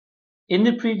In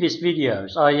the previous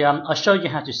videos, I showed you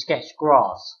how to sketch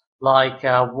graphs like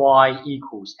y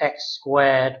equals x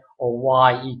squared or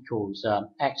y equals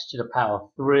x to the power of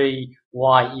 3,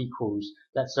 y equals,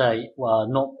 let's say,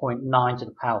 0.9 to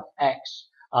the power of x.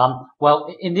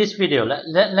 Well, in this video,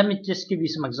 let me just give you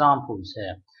some examples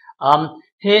here.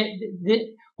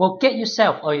 Well, get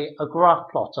yourself a graph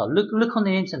plotter. Look on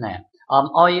the internet.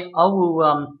 I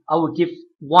will give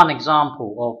one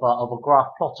example of a graph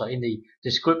plotter in the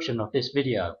description of this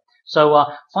video. So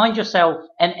find yourself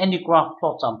any graph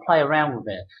plotter and play around with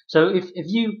it. So if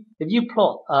you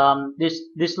plot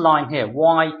this line here,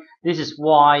 this is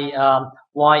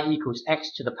y equals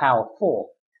x to the power of 4,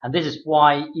 and this is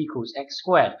y equals x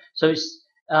squared. So it's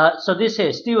so this here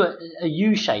is still a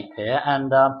U shape here,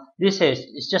 and this here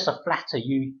is just a flatter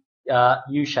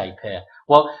U shape here.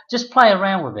 Well, just play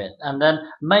around with it, and then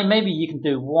maybe you can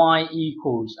do y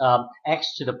equals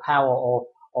x to the power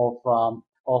of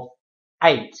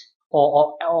 8,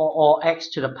 or x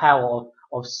to the power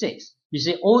of 6. You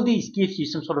see, all these gives you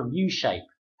some sort of U shape,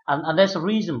 and there's a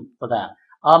reason for that.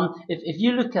 If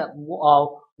you look at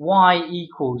y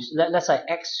equals, let's say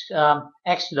x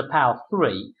to the power of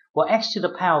 3, well, x to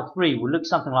the power of 3 will look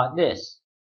something like this.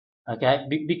 Okay,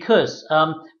 because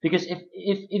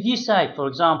if you say, for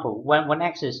example, when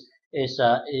x is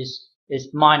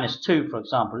minus 2, for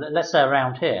example, let's say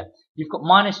around here, you've got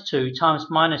minus 2 times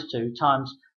minus 2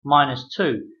 times minus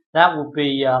 2. That will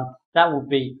be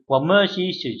well, merge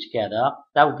these two together.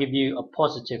 That will give you a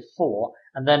positive 4,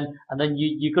 and then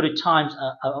you got to times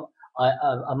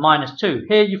a minus 2.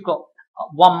 Here you've got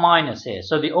one minus here,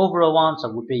 so the overall answer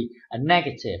would be a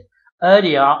negative.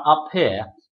 Earlier up here,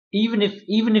 even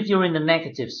if you're in the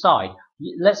negative side,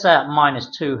 let's say at minus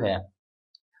 2 here,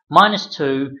 minus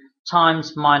 2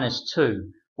 times minus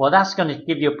 2. Well, that's going to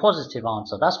give you a positive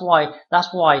answer. That's why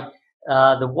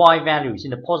the y value is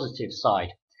in the positive side.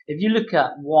 If you look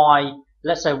at y,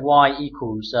 let's say y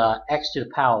equals x to the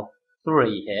power of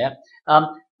 3 here.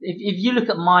 If you look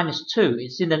at minus 2,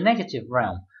 it's in the negative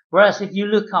realm. Whereas if you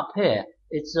look up here,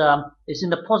 it's in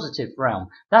the positive realm.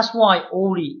 That's why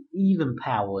all the even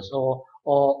powers or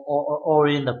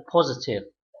in the positive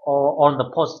or on the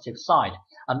positive side,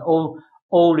 and all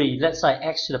the, let's say,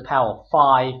 x to the power of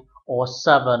 5 or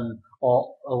 7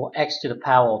 or x to the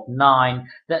power of 9,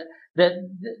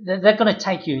 they're going to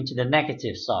take you into the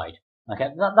negative side.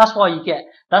 Okay, that's why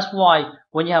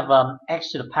when you have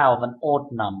x to the power of an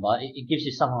odd number, it gives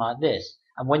you something like this,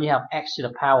 and when you have x to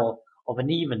the power of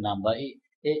an even number,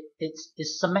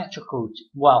 it's symmetrical.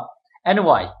 Well,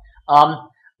 anyway,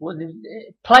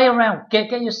 play around, get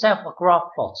yourself a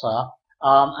graph plotter,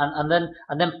 and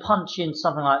then punch in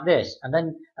something like this, and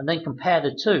then compare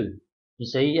the two. You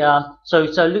see, so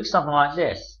it looks something like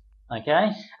this.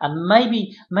 Okay, and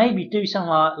maybe do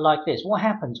something like this. What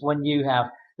happens when you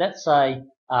have, let's say,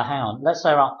 hang on, let's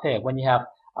say up here, when you have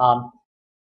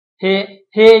here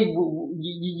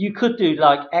you could do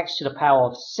like x to the power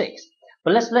of 6,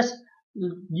 but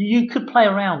you could play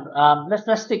around.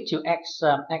 Let's stick to x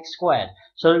squared.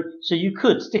 So you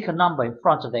could stick a number in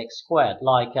front of x squared,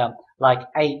 like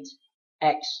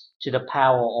 8x to the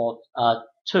power of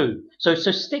 2. So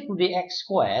stick with the x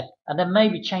squared, and then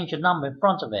maybe change a number in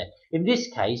front of it. In this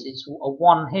case, it's a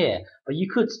 1 here, but you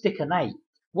could stick an 8.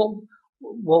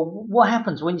 What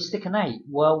happens when you stick an 8?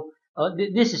 Well,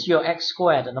 this is your x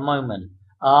squared at the moment.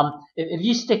 If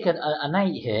you stick an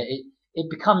 8 here, it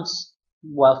becomes,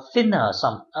 well, thinner.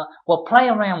 Well, play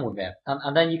around with it,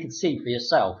 and then you can see for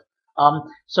yourself.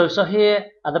 So here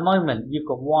at the moment you've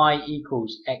got y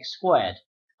equals x squared.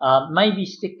 Maybe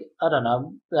stick, I don't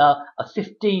know, a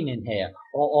 15 in here,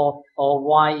 or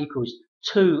y equals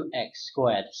 2x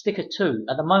squared. Stick a 2.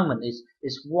 At the moment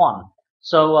it's 1.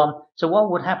 So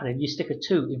what would happen if you stick a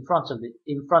 2 in front of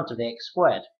the x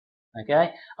squared?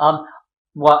 Okay.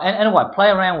 Well, anyway, play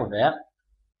around with it,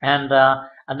 and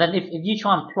then if you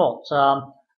try and plot,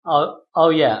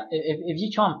 if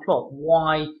you try and plot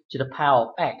y to the power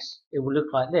of x, it will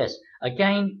look like this.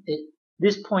 Again,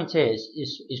 this point here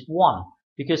is 1.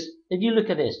 Because if you look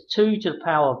at this, 2 to the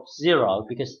power of 0,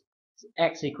 because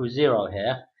x equals 0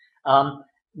 here,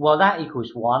 well, that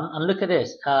equals 1. And look at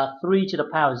this, 3 to the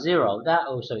power of 0, that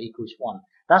also equals 1.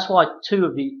 That's why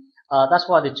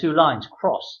the two lines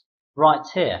cross right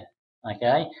here.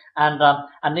 Okay,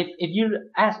 and if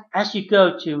you as you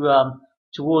go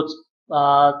towards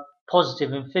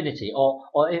positive infinity, or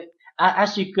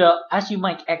as you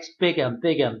make x bigger and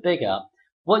bigger and bigger,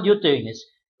 what you're doing is,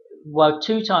 well,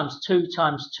 2 times 2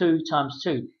 times 2 times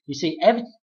 2. You see,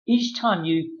 each time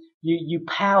you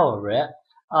power it,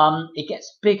 it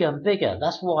gets bigger and bigger.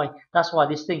 That's why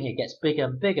this thing here gets bigger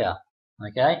and bigger.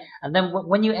 Okay, and then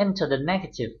when you enter the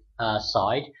negative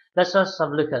side, let's just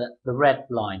have a look at the red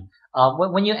line.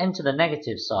 When you enter the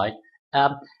negative side,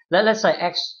 let's say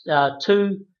x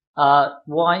 2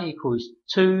 y equals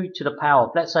 2 to the power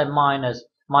of, let's say, minus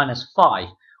 5.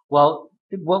 Well,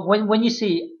 when you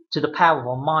see to the power of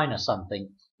or minus something,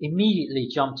 immediately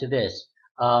jump to this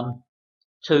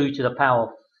 2 to the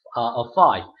power of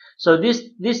 5. So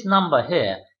this number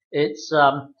here, it's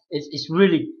a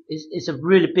really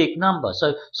big number.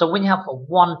 So when you have a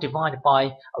 1 divided by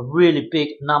a really big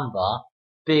number,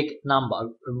 a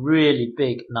really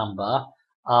big number,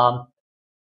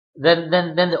 then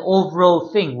the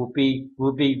overall thing will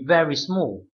be very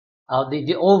small.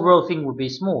 The overall thing will be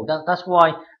small. That's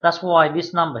why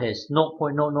this number here is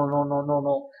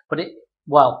 0.00000. But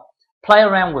well, play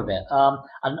around with it.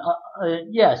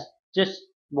 Yes, just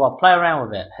play around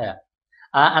with it here.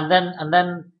 And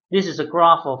then this is a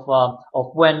graph of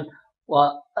when,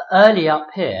 early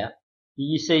up here,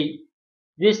 you see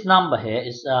this number here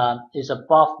is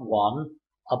above 1.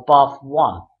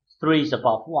 3 is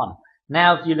above 1.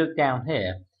 Now if you look down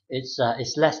here, it's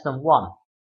less than 1.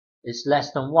 It's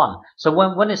less than 1. So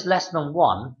when it's less than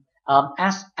 1,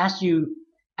 as you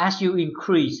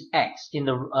increase x in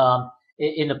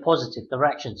the positive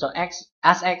direction, so as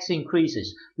x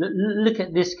increases, look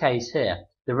at this case here,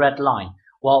 the red line.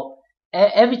 Well,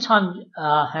 every time,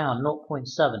 hang on,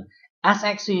 0.7. As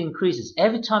x increases,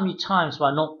 every time you times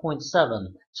by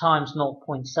 0.7 times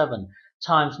 0.7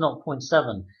 times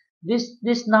 0.7,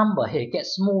 this number here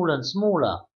gets smaller and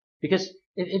smaller. Because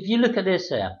if you look at this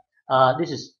here,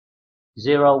 this is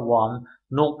 0, 1,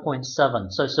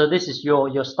 0.7. So this is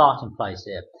your starting place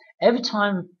here. Every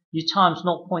time you times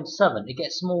 0.7, it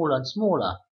gets smaller and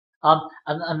smaller.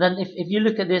 And then if you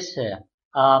look at this here,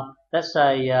 let's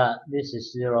say this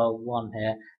is 0, 1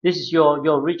 here. This is your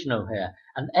original here.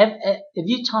 And if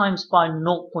you times by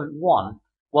 0.1,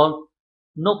 well,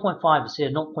 0.5 is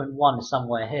here, 0.1 is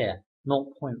somewhere here,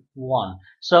 0.1.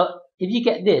 So if you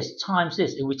get this times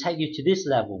this, it will take you to this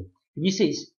level. And you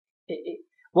see,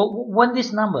 well, when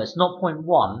this number is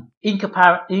 0.1 in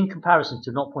comparison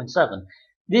to 0.7,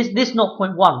 this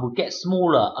 0.1 will get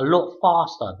smaller a lot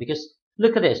faster, because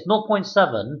look at this,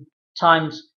 0.7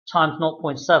 times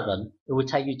 0.7, it will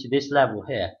take you to this level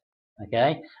here.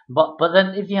 Okay, but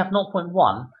then if you have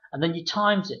 0.1 and then you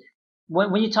times it,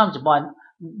 when you times it by,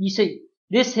 you see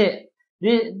this here,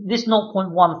 this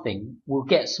 0.1 thing will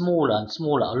get smaller and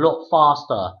smaller a lot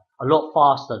faster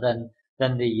than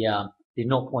the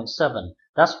 0.7.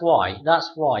 That's why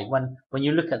when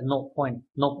you look at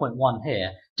 0.1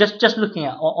 here, just looking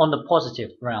at on the positive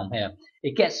realm here,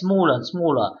 it gets smaller and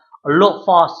smaller a lot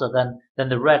faster than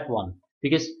the red one,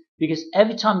 because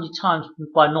every time you times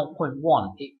by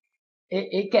 0.1,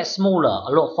 it gets smaller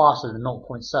a lot faster than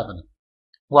 0.7.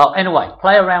 Well, anyway,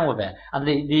 play around with it. And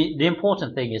the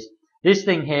important thing is this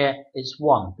thing here is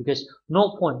 1, because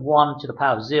 0.1 to the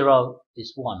power of 0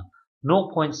 is 1.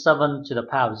 0.7 to the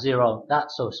power of 0,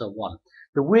 that's also 1.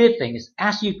 The weird thing is,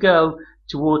 as you go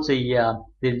towards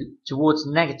towards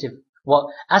negative, well,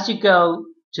 as you go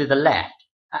to the left,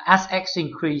 as x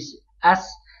increase, as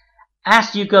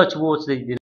you go towards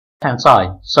the left-hand side.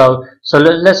 So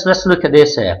let's look at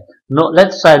this here.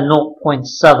 Let's say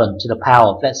 0.7 to the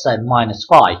power of, let's say, minus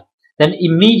 5. Then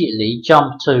immediately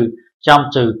jump to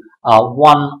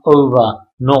 1 over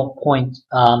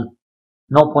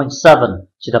 0.7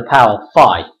 to the power of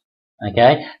 5.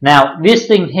 Okay. Now this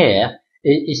thing here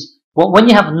is when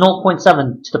you have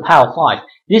 0.7 to the power of 5.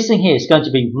 This thing here is going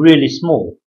to be really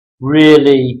small,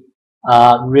 really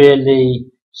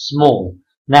small.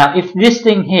 Now, if this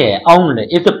thing here only,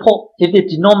 if the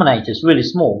denominator is really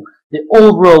small, the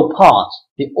overall part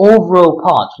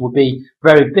will be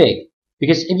very big.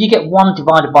 Because if you get 1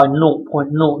 divided by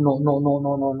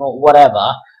 0.00000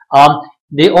 whatever,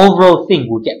 the overall thing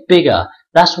will get bigger.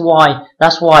 That's why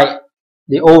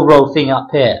the overall thing up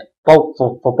here, for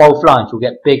both lines, will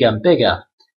get bigger and bigger,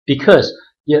 because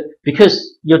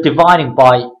you're dividing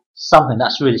by something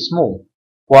that's really small.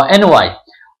 Well, anyway,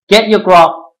 get your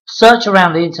graph. Search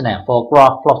around the internet for a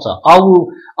graph plotter. I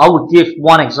will give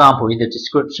one example in the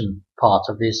description part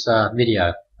of this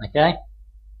video. Okay.